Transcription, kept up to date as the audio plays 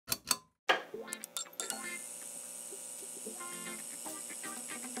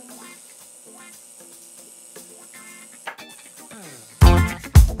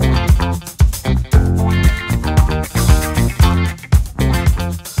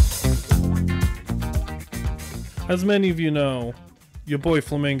As many of you know, your boy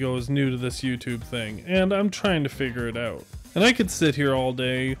Flamingo is new to this YouTube thing, and I'm trying to figure it out. And I could sit here all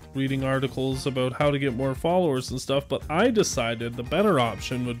day reading articles about how to get more followers and stuff, but I decided the better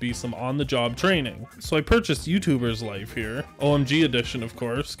option would be some on-the-job training. So I purchased YouTuber's Life here. OMG edition, of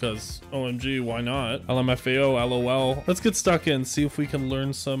course, because OMG, why not? LMFAO, LOL. Let's get stuck in, see if we can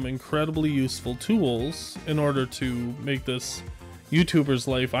learn some incredibly useful tools in order to make this YouTuber's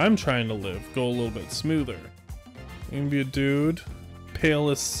life I'm trying to live go a little bit smoother. I'm gonna be a dude.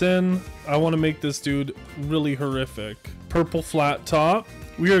 Pale as sin. I want to make this dude really horrific. Purple flat top,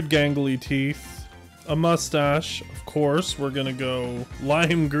 weird gangly teeth, a mustache, of course. We're gonna go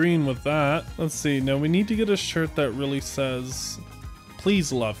lime green with that. Let's see, now we need to get a shirt that really says,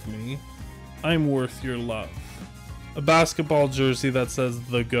 please love me, I'm worth your love. A basketball jersey that says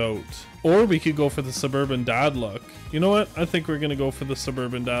the GOAT. Or we could go for the suburban dad look. You know what? I think we're gonna go for the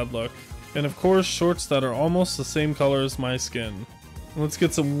suburban dad look. And of course, shorts that are almost the same color as my skin. Let's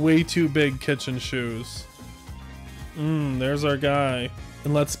get some way too big kitchen shoes. There's our guy.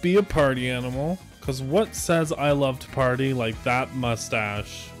 And let's be a party animal, because what says I love to party like that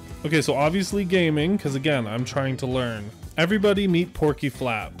mustache? Okay, so obviously gaming, because again, I'm trying to learn. Everybody meet Porky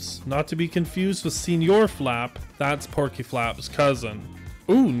Flaps. Not to be confused with Senior Flap, that's Porky Flap's cousin.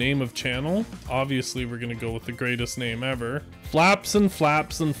 Ooh, name of channel? Obviously we're gonna go with the greatest name ever. Flaps and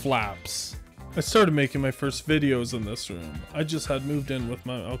Flaps and Flaps. I started making my first videos in this room. I just had moved in with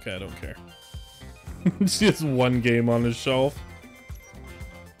my... Okay, I don't care. It's just one game on his shelf.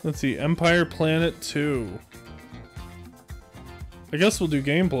 Let's see, Empire Planet 2. I guess we'll do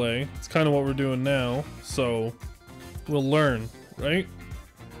gameplay. It's kind of what we're doing now, so we'll learn, right?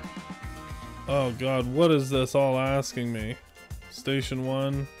 Oh god, what is this all asking me? Station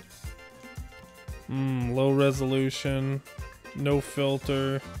 1. Low resolution. No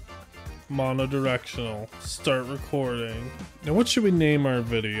filter. Monodirectional. Start recording. Now what should we name our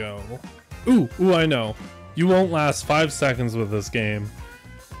video? Ooh, I know. You won't last 5 seconds with this game.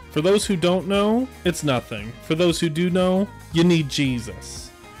 For those who don't know, it's nothing. For those who do know, you need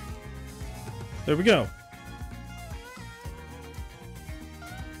Jesus. There we go.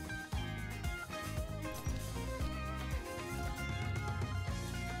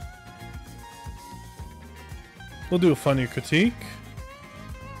 We'll do a funny critique.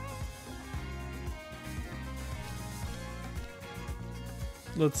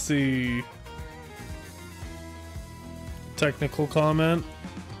 Let's see. Technical comment.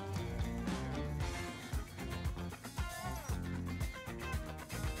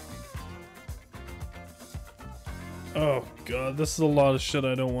 Oh god, this is a lot of shit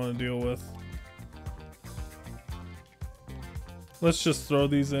I don't want to deal with. Let's just throw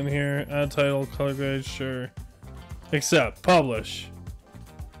these in here. Add title, color grade, sure. Accept, publish.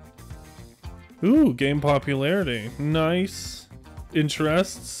 Ooh, game popularity. Nice.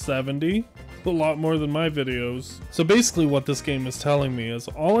 Interests 70, a lot more than my videos. So basically what this game is telling me is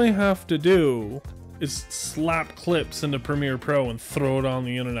all I have to do is slap clips into Premiere Pro and throw it on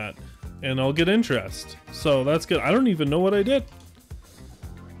the internet and I'll get interest. So that's good. I don't even know what I did.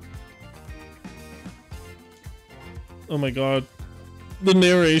 Oh my god. The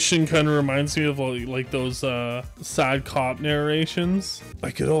narration kind of reminds me of like those sad cop narrations. I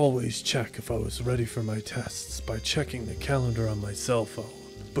could always check if I was ready for my tests by checking the calendar on my cell phone.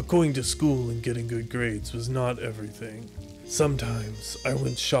 But going to school and getting good grades was not everything. Sometimes I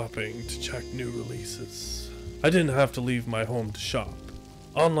went shopping to check new releases. I didn't have to leave my home to shop.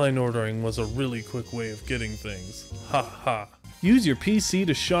 Online ordering was a really quick way of getting things. Ha ha. Use your PC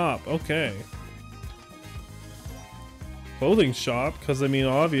to shop. Okay. Clothing shop, because I mean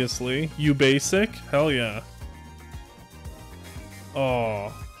obviously. You basic? Hell yeah.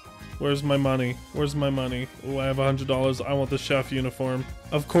 Oh, where's my money? Where's my money? Oh, I have $100. I want the chef uniform.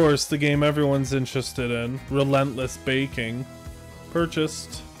 Of course, the game everyone's interested in. Relentless Baking.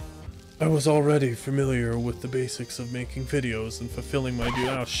 Purchased. I was already familiar with the basics of making videos and fulfilling my duty.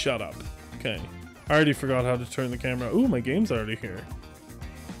 Oh, shut up. Okay. I already forgot how to turn the camera. Ooh, my game's already here.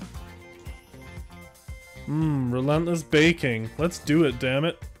 Relentless Baking. Let's do it, damn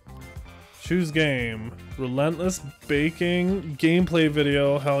it. Choose game. Relentless Baking. Gameplay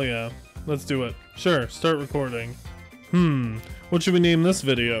video. Hell yeah. Let's do it. Sure, start recording. What should we name this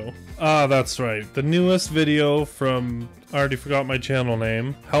video? Ah, that's right. The newest video from... I already forgot my channel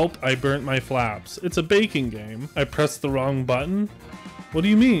name. Help, I burnt my flaps. It's a baking game. I pressed the wrong button? What do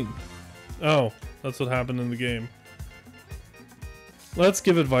you mean? Oh, that's what happened in the game. Let's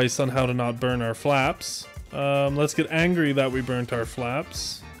give advice on how to not burn our flaps. Let's get angry that we burnt our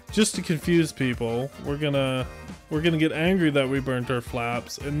flaps. Just to confuse people, we're gonna get angry that we burnt our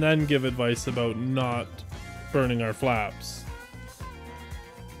flaps and then give advice about not burning our flaps.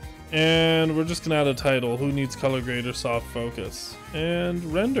 And we're just gonna add a title. Who needs color grade or soft focus? And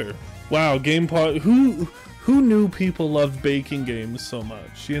render. Wow, who knew people loved baking games so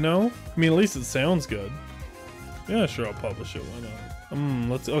much, you know? I mean, at least it sounds good. Yeah, sure, I'll publish it, why not?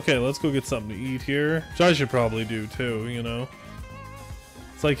 Let's go get something to eat here. Which I should probably do too, you know?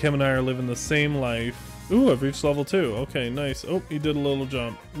 It's like him and I are living the same life. Ooh, I've reached level 2. Okay, nice. Oh, he did a little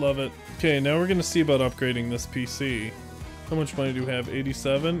jump. Love it. Okay, now we're gonna see about upgrading this PC. How much money do we have?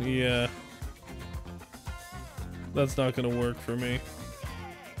 87? Yeah. That's not gonna work for me.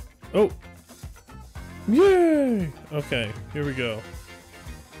 Oh! Yay! Okay, here we go.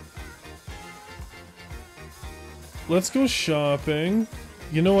 Let's go shopping.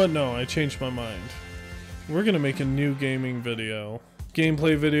 You know what? No, I changed my mind. We're gonna make a new gaming video.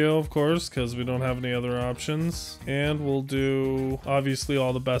 Gameplay video, of course, because we don't have any other options. And we'll do, obviously,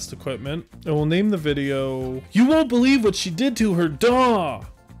 all the best equipment. And we'll name the video, "You Won't Believe What She Did to Her Dog!"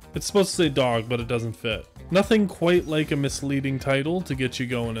 It's supposed to say dog, but it doesn't fit. Nothing quite like a misleading title to get you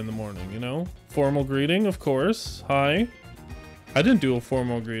going in the morning, you know? Formal greeting, of course. Hi. I didn't do a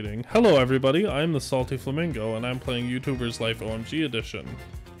formal greeting. Hello, everybody. I'm the Salty Flamingo, and I'm playing YouTuber's Life OMG Edition.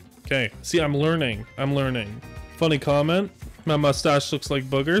 Okay. See, I'm learning. I'm learning. Funny comment. My mustache looks like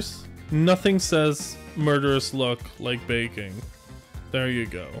boogers. Nothing says murderous look like baking. There you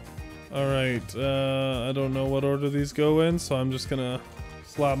go. Alright, I don't know what order these go in, so I'm just gonna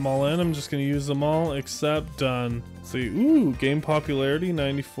slap them all in. I'm just gonna use them all, except done. Let's see, ooh, game popularity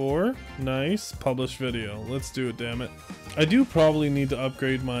 94. Nice. Publish video. Let's do it, damn it. I do probably need to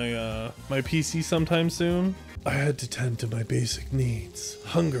upgrade my my PC sometime soon. I had to tend to my basic needs,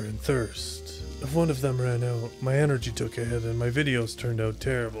 hunger and thirst. If one of them ran out, my energy took a hit and my videos turned out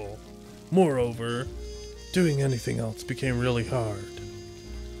terrible. Moreover, doing anything else became really hard.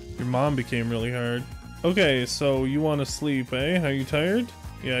 Your mom became really hard. Okay, so you want to sleep, eh? Are you tired?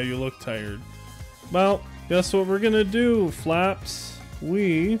 Yeah, you look tired. Well, guess what we're gonna do, Flaps?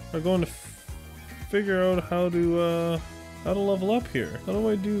 We are going to figure out how to level up here. How do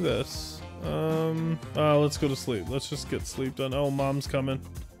I do this? Let's go to sleep. Let's just get sleep done. Oh, mom's coming.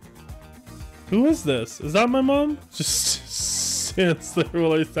 Who is this? Is that my mom? Just sits there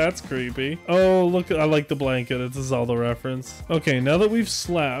like, that's creepy. Oh, look, I like the blanket. It's a Zelda reference. Okay, now that we've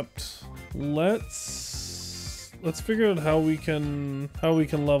slept, let's figure out how we can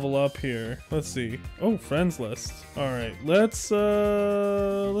level up here. Let's see. Oh, friends list. All right, let's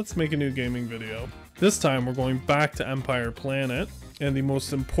make a new gaming video. This time we're going back to Empire Planet, and the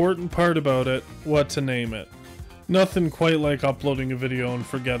most important part about it, what to name it. Nothing quite like uploading a video and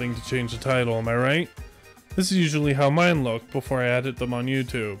forgetting to change the title, am I right? This is usually how mine look before I edit them on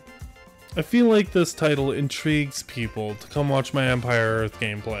YouTube. I feel like this title intrigues people to come watch my Empire Earth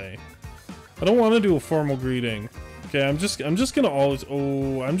gameplay. I don't want to do a formal greeting. Okay, I'm just gonna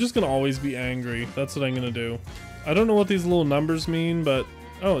always be angry. That's what I'm gonna do. I don't know what these little numbers mean, but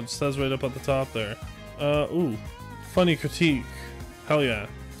oh, it says right up at the top there. Ooh, funny critique. Hell yeah.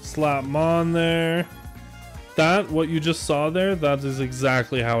 Slap 'em on there. That, what you just saw there, that is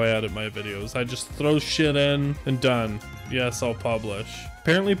exactly how I edit my videos. I just throw shit in and done. Yes, I'll publish.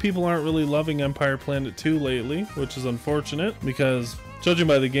 Apparently people aren't really loving Empire Planet 2 lately, which is unfortunate because judging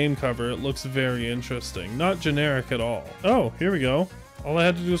by the game cover, it looks very interesting. Not generic at all. Oh, here we go. All I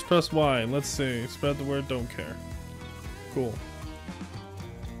had to do was press Y. Let's see. Spread the word, don't care. Cool.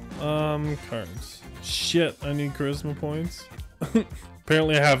 Cards. Shit, I need charisma points.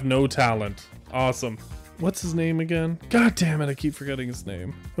 Apparently I have no talent. Awesome. What's his name again? God damn it, I keep forgetting his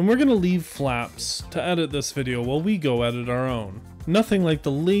name. And we're gonna leave Flaps to edit this video while we go edit our own. Nothing like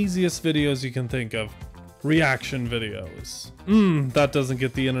the laziest videos you can think of. Reaction videos. That doesn't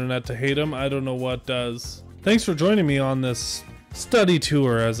get the internet to hate him. I don't know what does. Thanks for joining me on this study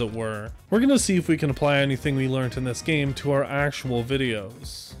tour, as it were. We're gonna see if we can apply anything we learned in this game to our actual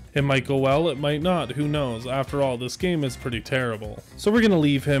videos. It might go well, it might not, who knows. After all, this game is pretty terrible. So we're gonna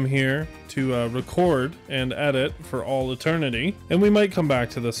leave him here to record and edit for all eternity, and we might come back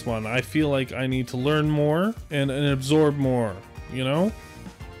to this one. I feel like I need to learn more and absorb more, you know?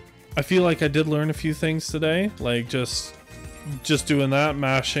 I feel like I did learn a few things today, like just doing that,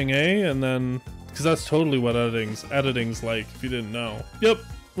 mashing A, and then, because that's totally what editing's like, if you didn't know. Yep,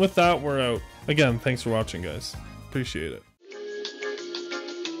 with that, we're out. Again, thanks for watching, guys. Appreciate it.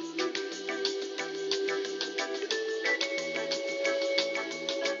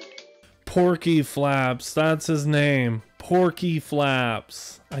 Porky Flaps, that's his name. Porky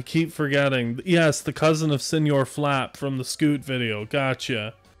Flaps. I keep forgetting. Yes, the cousin of Senor Flap from the Scoot video.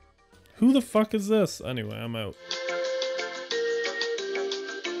 Gotcha. Who the fuck is this? Anyway, I'm out.